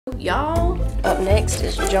Y'all, up next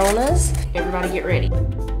is Jonah's. Everybody get ready.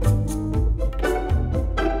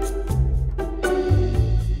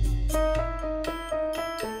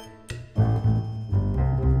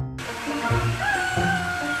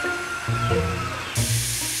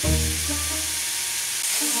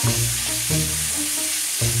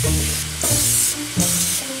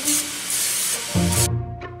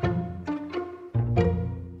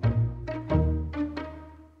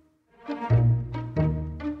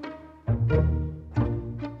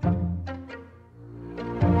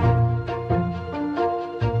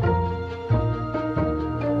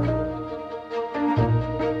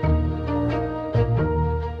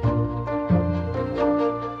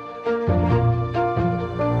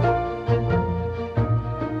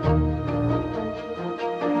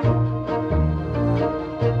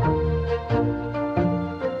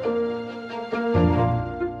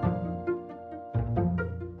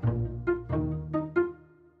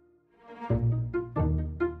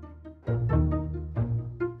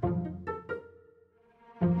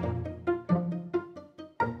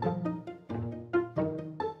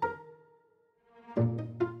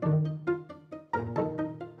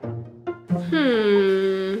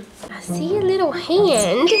 I see a little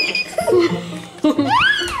hand.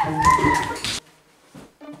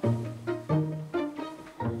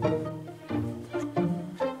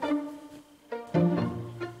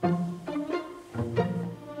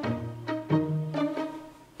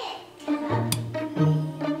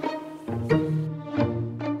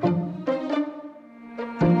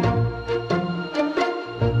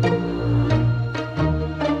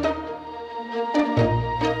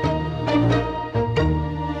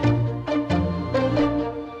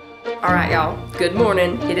 Alright y'all, good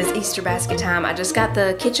morning. It is Easter basket time. I just got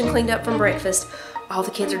the kitchen cleaned up from breakfast. All the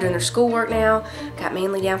kids are doing their schoolwork now. Got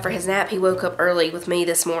Manly down for his nap. He woke up early with me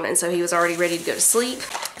this morning, so he was already ready to go to sleep.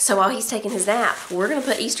 So while he's taking his nap, we're gonna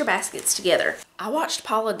put Easter baskets together. I watched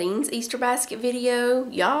Paula Dean's Easter basket video.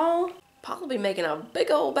 Y'all, Paula be making a big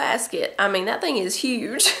old basket. I mean, that thing is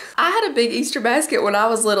huge. I had a big Easter basket when I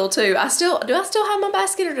was little too. Do I still have my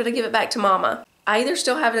basket, or did I give it back to Mama? I either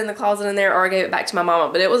still have it in the closet in there or I gave it back to my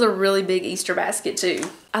mama, but it was a really big Easter basket too.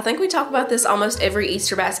 I think we talk about this almost every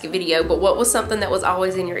Easter basket video, but what was something that was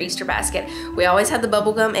always in your Easter basket? We always had the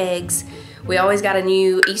bubblegum eggs. We always got a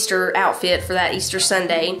new Easter outfit for that Easter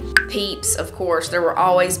Sunday. Peeps, of course, there were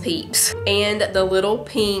always Peeps. And the little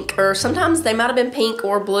pink, or sometimes they might have been pink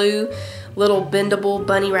or blue, little bendable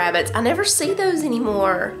bunny rabbits. I never see those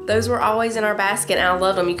anymore. Those were always in our basket and I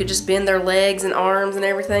loved them. You could just bend their legs and arms and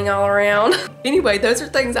everything all around. Anyway, those are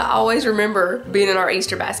things I always remember being in our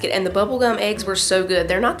Easter basket. And the bubblegum eggs were so good.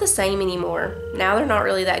 They're not the same anymore. Now they're not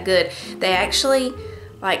really that good. They actually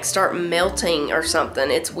like start melting or something.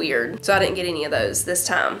 It's weird. So I didn't get any of those this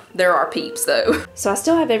time. There are Peeps though. So I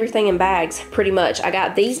still have everything in bags pretty much. I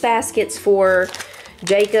got these baskets for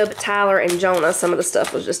Jacob, Tyler, and Jonah. Some of the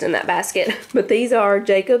stuff was just in that basket. But these are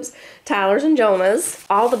Jacob's, Tyler's, and Jonah's.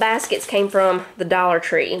 All the baskets came from the Dollar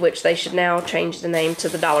Tree, which they should now change the name to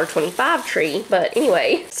the $1.25 Tree. But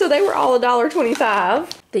anyway, so they were all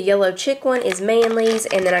 $1.25. The yellow chick one is Manly's,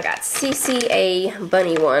 and then I got Cece a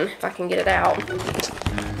bunny one, if I can get it out.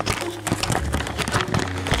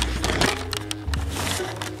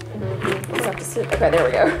 Okay, there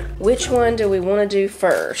we go. Which one do we want to do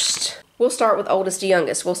first? We'll start with oldest to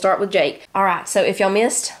youngest. We'll start with Jake. All right, so if y'all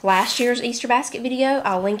missed last year's Easter basket video,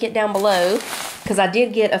 I'll link it down below because I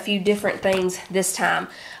did get a few different things this time.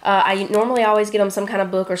 I normally always get them some kind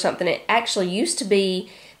of book or something. It actually used to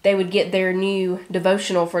be they would get their new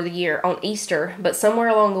devotional for the year on Easter, but somewhere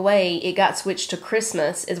along the way it got switched to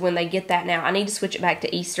Christmas is when they get that now. I need to switch it back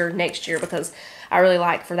to Easter next year because I really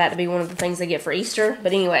like for that to be one of the things they get for Easter.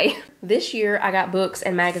 But anyway, this year I got books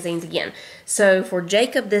and magazines again. So for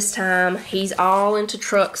Jacob this time, he's all into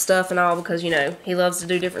truck stuff and all because, you know, he loves to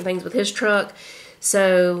do different things with his truck.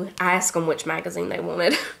 So I asked him which magazine they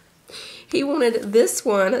wanted. He wanted this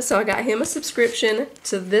one, so I got him a subscription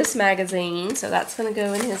to this magazine. So that's gonna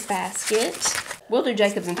go in his basket. We'll do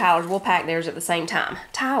Jacob's and Tyler's. We'll pack theirs at the same time.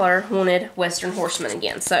 Tyler wanted Western Horseman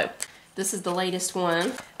again, so this is the latest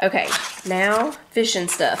one. Okay, now fishing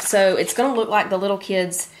stuff. So it's gonna look like the little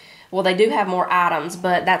kids, well, they do have more items,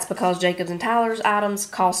 but that's because Jacob's and Tyler's items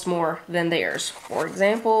cost more than theirs. For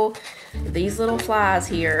example, these little flies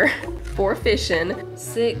here for fishing, $6,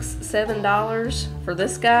 $7 for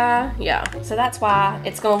this guy. Yeah, so that's why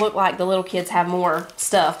it's gonna look like the little kids have more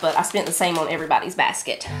stuff, but I spent the same on everybody's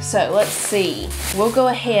basket. So let's see, we'll go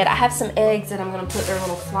ahead. I have some eggs that I'm gonna put their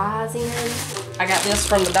little flies in. I got this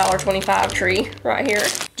from the $1.25 Tree right here.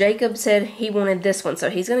 Jacob said he wanted this one, so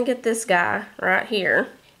he's gonna get this guy right here.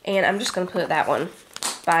 And I'm just gonna put that one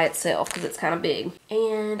just by itself because it's kind of big.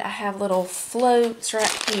 And I have little floats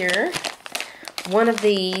right here. One of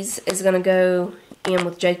these is going to go in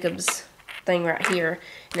with Jacob's thing right here.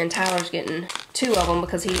 And then Tyler's getting 2 of them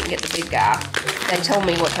because he didn't get the big guy. They told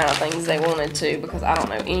me what kind of things they wanted to because I don't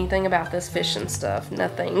know anything about this fishing stuff.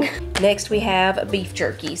 Nothing. Next we have beef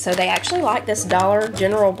jerky. So they actually like this Dollar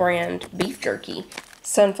General brand beef jerky.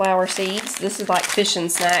 Sunflower seeds. This is like fishing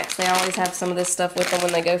snacks. They always have some of this stuff with them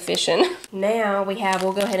when they go fishing. Now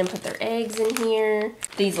we'll go ahead and put their eggs in here.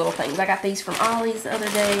 These little things. I got these from Ollie's the other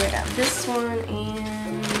day. I got this one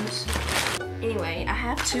and... Anyway, I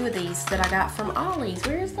have 2 of these that I got from Ollie's.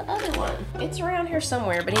 Where's the other one? It's around here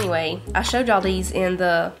somewhere. But anyway, I showed y'all these in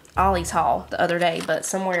the Ollie's haul the other day, but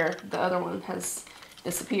somewhere the other one has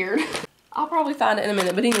disappeared. I'll probably find it in a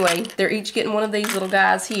minute. But anyway, they're each getting one of these little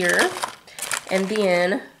guys here. And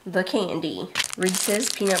then the candy. Reese's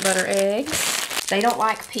peanut butter eggs. They don't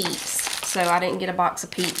like Peeps, so I didn't get a box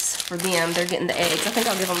of Peeps for them. They're getting the eggs. I think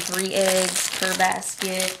I'll give them 3 eggs per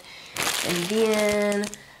basket. And then...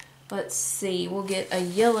 let's see, we'll get a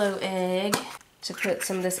yellow egg to put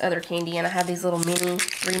some of this other candy in. I have these little mini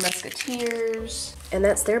 3 Musketeers. And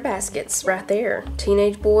that's their baskets right there.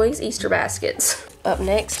 Teenage boys Easter baskets. Up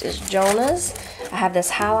next is Jonah's. I have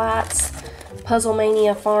this Highlights Puzzle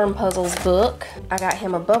Mania Farm Puzzles book. I got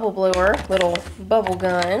him a bubble blower, little bubble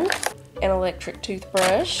gun, an electric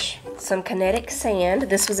toothbrush, some kinetic sand.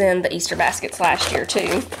 This was in the Easter baskets last year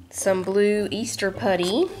too. Some blue Easter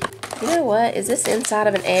putty. You know what? Is this inside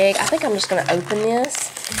of an egg? I think I'm just going to open this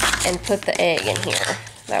and put the egg in here.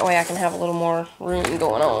 That way I can have a little more room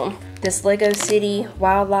going on. This Lego City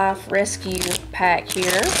Wildlife Rescue pack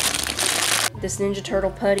here. This Ninja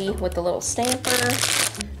Turtle putty with the little stamper.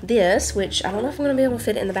 This, which I don't know if I'm going to be able to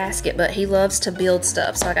fit it in the basket, but he loves to build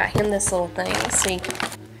stuff. So I got him this little thing. Let's see.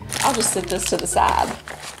 I'll just sit this to the side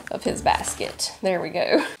of his basket. There we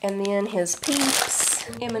go. And then his Peeps,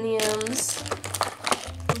 M&M's,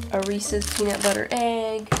 a Reese's peanut butter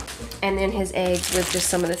egg, and then his eggs with just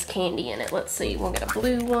some of this candy in it. Let's see, we'll get a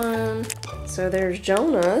blue one. So there's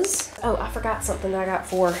Jonah's. Oh, I forgot something that I got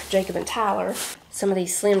for Jacob and Tyler. Some of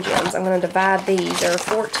these Slim Jims. I'm going to divide these. There are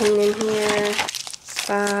 14 in here,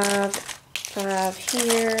 5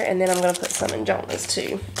 here, and then I'm going to put some in Jonah's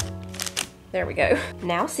too. There we go.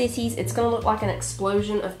 Now Sissy's, it's gonna look like an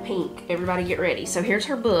explosion of pink. Everybody get ready. So here's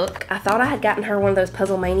her book. I thought I had gotten her one of those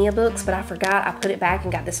Puzzle Mania books, but I forgot. I put it back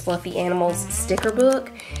and got this Fluffy Animals sticker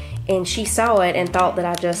book. And she saw it and thought that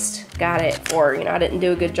I just got it for, you know, I didn't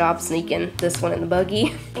do a good job sneaking this one in the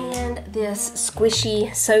buggy. And this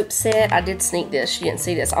squishy soap set. I did sneak this. She didn't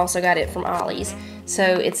see this. Also got it from Ollie's. So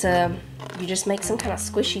it's you just make some kind of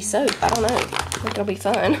squishy soap. I don't know. I think it'll be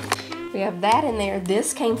fun. We have that in there.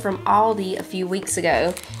 This came from Aldi a few weeks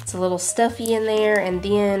ago. It's a little stuffy in there, and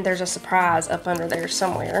then there's a surprise up under there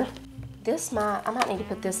somewhere. I might need to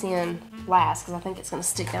put this in last because I think it's going to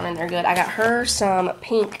stick down in there good. I got her some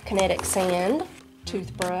pink kinetic sand,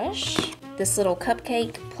 toothbrush, this little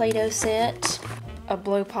cupcake Play-Doh set, a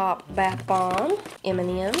blow pop bath bomb,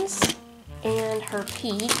 M&M's, and her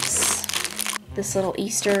Peeps, this little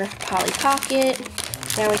Easter Polly Pocket.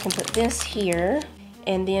 Now we can put this here.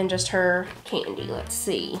 And then just her candy. Let's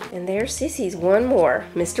see. And there's Sissy's one more.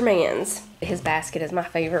 Mr. Man's. His basket is my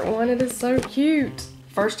favorite one. It is so cute.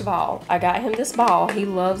 First of all, I got him this ball. He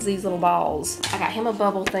loves these little balls. I got him a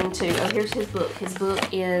bubble thing too. Oh, here's his book. His book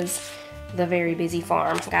is The Very Busy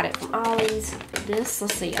Farm. Got it from Ollie's. This,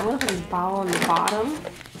 let's see. I'm going to put his ball on the bottom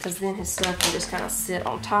because then his stuff can just kind of sit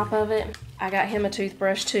on top of it. I got him a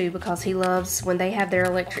toothbrush too because he loves, when they have their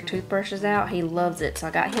electric toothbrushes out, he loves it. So I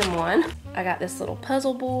got him one. I got this little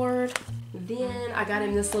puzzle board. Then I got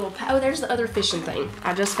him this little, oh, there's the other fishing thing.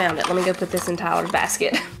 I just found it. Let me go put this in Tyler's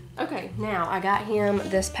basket. Okay, now I got him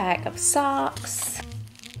this pack of socks,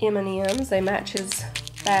 M&M's. They match his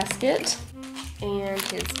basket. And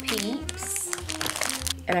his Peeps.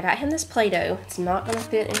 And I got him this Play-Doh. It's not going to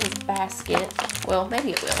fit in his basket. Well,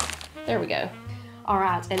 maybe it will. There we go.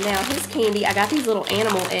 Alright, and now his candy, I got these little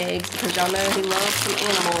animal eggs because y'all know he loves some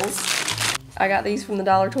animals. I got these from the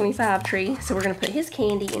 $1.25 tree, so we're going to put his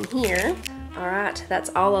candy in here. Alright,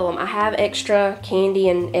 that's all of them. I have extra candy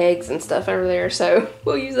and eggs and stuff over there, so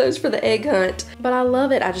we'll use those for the egg hunt. But I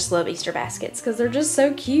love it. I just love Easter baskets because they're just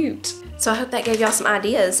so cute. So I hope that gave y'all some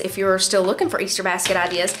ideas if you're still looking for Easter basket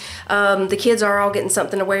ideas. The kids are all getting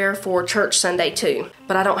something to wear for church Sunday too,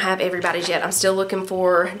 but I don't have everybody's yet. I'm still looking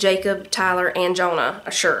for Jacob, Tyler, and Jonah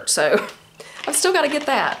a shirt, so I've still got to get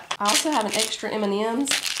that. I also have an extra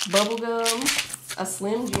M&M's, bubble gum, a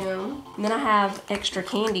Slim Jim, and then I have extra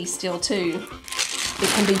candy still too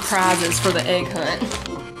that can be prizes for the egg hunt.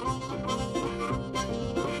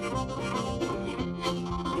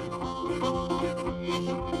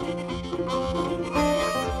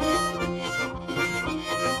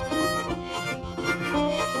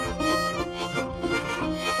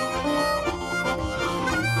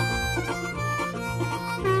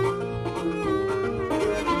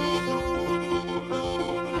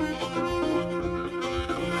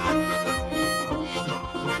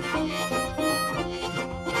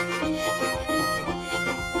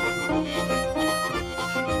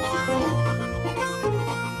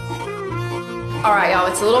 All right, y'all,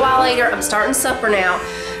 it's a little while later. I'm starting supper now.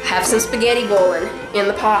 Have some spaghetti boiling in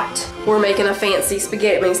the pot. We're making a fancy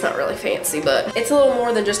spaghetti. I mean, it's not really fancy, but it's a little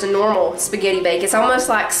more than just a normal spaghetti bake. It's almost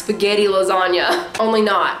like spaghetti lasagna, only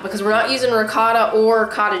not, because we're not using ricotta or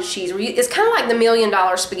cottage cheese. It's kind of like the $1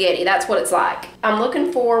 million spaghetti. That's what it's like. I'm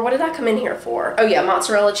looking for, what did I come in here for? Oh yeah,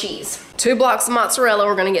 mozzarella cheese. 2 blocks of mozzarella.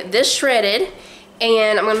 We're gonna get this shredded,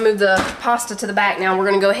 and I'm gonna move the pasta to the back now. We're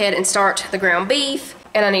gonna go ahead and start the ground beef,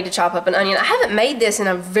 and I need to chop up an onion. I haven't made this in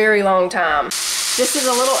a very long time. This is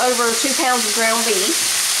a little over 2 pounds of ground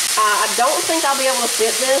beef. I don't think I'll be able to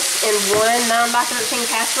fit this in one 9x13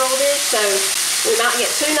 casserole dish, so we might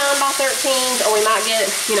get 2 9x13s, or we might get,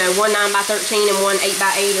 you know, one 9x13 and one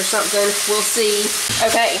 8x8 or something. We'll see.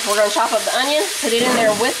 Okay, we're gonna chop up the onion, put it in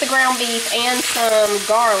there with the ground beef and some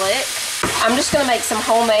garlic. I'm just gonna make some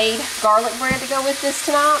homemade garlic bread to go with this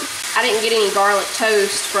tonight. I didn't get any garlic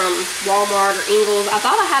toast from Walmart or Ingles. I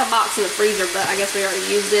thought I had a box in the freezer, but I guess we already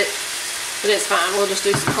used it. But it's fine, we'll just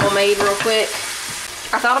do some homemade real quick.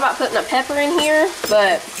 I thought about putting a pepper in here,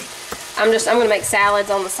 but I'm gonna make salads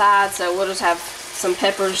on the side, so we'll just have some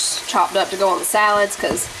peppers chopped up to go on the salads,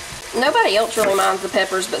 because nobody else really minds the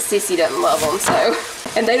peppers, but Sissy doesn't love them, so.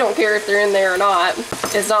 And they don't care if they're in there or not.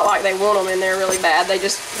 It's not like they want them in there really bad,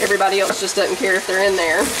 everybody else just doesn't care if they're in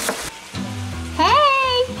there.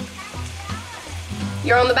 Hey!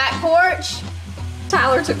 You're on the back porch?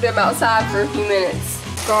 Tyler took them outside for a few minutes.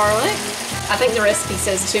 Garlic. I think the recipe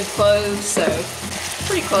says 2 cloves, so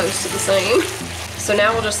pretty close to the same. So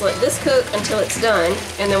now we'll just let this cook until it's done,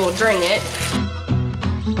 and then we'll drain it.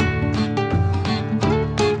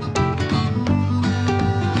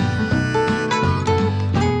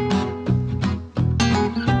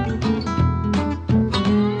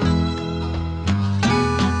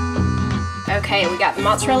 Okay, we got the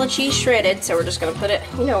mozzarella cheese shredded, so we're just gonna put it,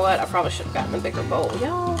 you know what, I probably should have gotten a bigger bowl.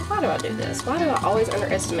 Y'all, why do I do this? Why do I always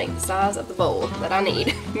underestimate the size of the bowl that I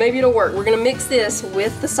need? Maybe it'll work. We're gonna mix this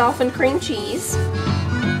with the softened cream cheese.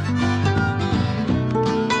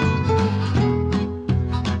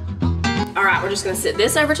 All right, we're just gonna sit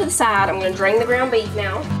this over to the side. I'm gonna drain the ground beef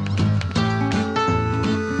now.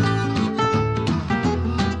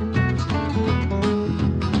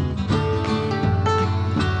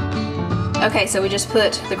 Okay, so we just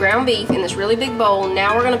put the ground beef in this really big bowl.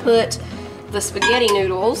 Now we're gonna put the spaghetti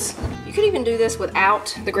noodles. You could even do this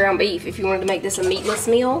without the ground beef if you wanted to make this a meatless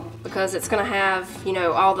meal, because it's gonna have, you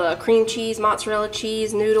know, all the cream cheese, mozzarella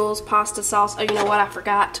cheese, noodles, pasta sauce. Oh, you know what, I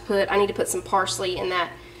forgot to put, I need to put some parsley in that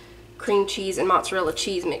cream cheese and mozzarella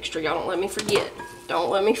cheese mixture. Y'all don't let me forget. Don't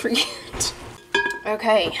let me forget.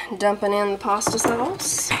 Okay, dumping in the pasta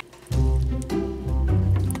sauce.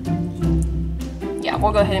 Yeah,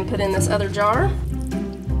 we'll go ahead and put in this other jar.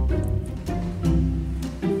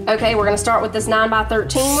 Okay, we're gonna start with this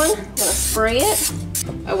 9x13 one. I'm gonna spray it.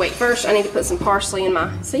 Oh wait, first I need to put some parsley in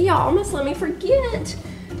my, see y'all almost let me forget.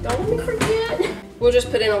 Don't let me forget. We'll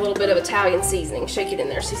just put in a little bit of Italian seasoning. Shake it in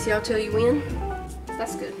there. Sissy, I'll tell you when.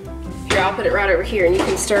 That's good. Here, I'll put it right over here and you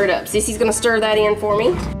can stir it up. Sissy's gonna stir that in for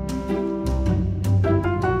me.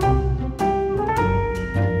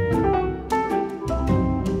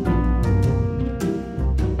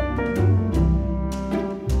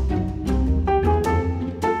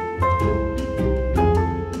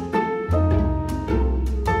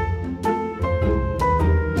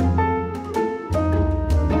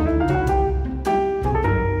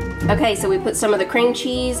 Okay, so we put some of the cream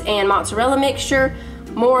cheese and mozzarella mixture,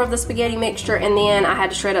 more of the spaghetti mixture, and then I had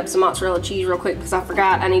to shred up some mozzarella cheese real quick because I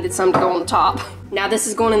forgot I needed some to go on the top. Now this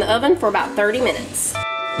is going in the oven for about 30 minutes.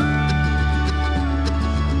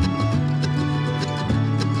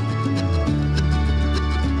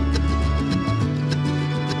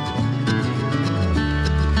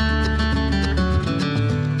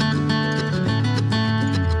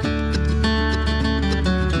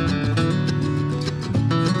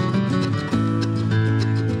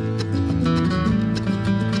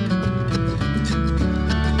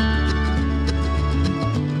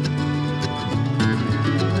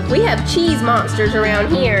 We have cheese monsters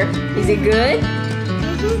around here. Is it good?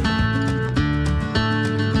 Mm-hmm.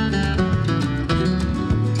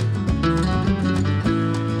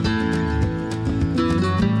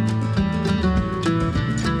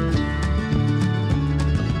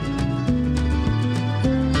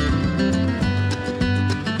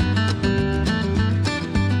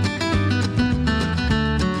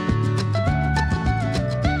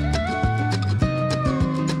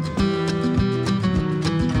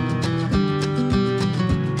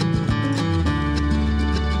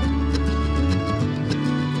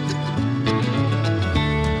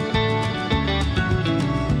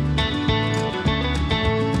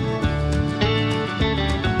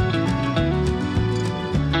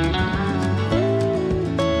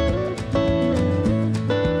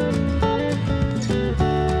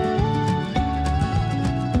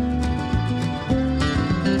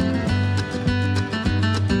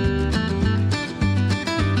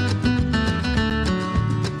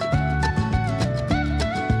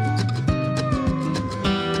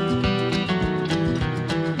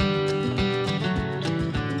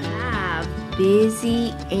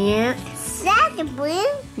 And that's a balloon.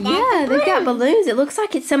 yeah, they've got balloons. It looks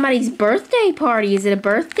like it's somebody's birthday party. Is it a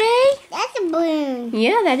birthday? That's a balloon.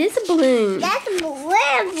 Yeah, that is a balloon. That's a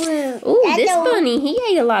balloon. Ooh, this bunny, he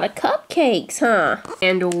ate a lot of cupcakes, huh?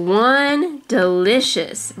 And one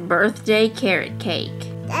delicious birthday carrot cake.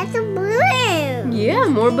 That's a balloon. Yeah,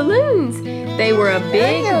 more balloons. They were a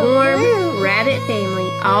big, warm rabbit family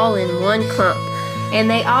all in one clump. And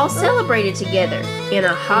they all celebrated together in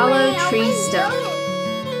a hollow tree stump.